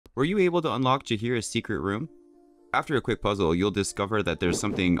Were you able to unlock Jaheira's secret room? After a quick puzzle, you'll discover that there's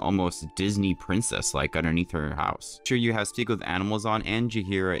something almost Disney princess-like underneath her house. Sure, you have Speak with Animals on and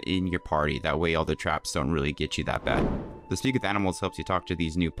Jaheira in your party, that way all the traps don't really get you that bad. The Speak with Animals helps you talk to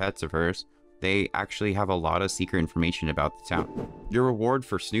these new pets of hers. They actually have a lot of secret information about the town. Your reward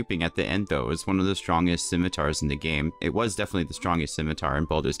for snooping at the end, though, is one of the strongest scimitars in the game. It was definitely the strongest scimitar in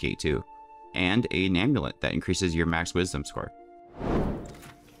Baldurs Gate 2. And an amulet that increases your max wisdom score.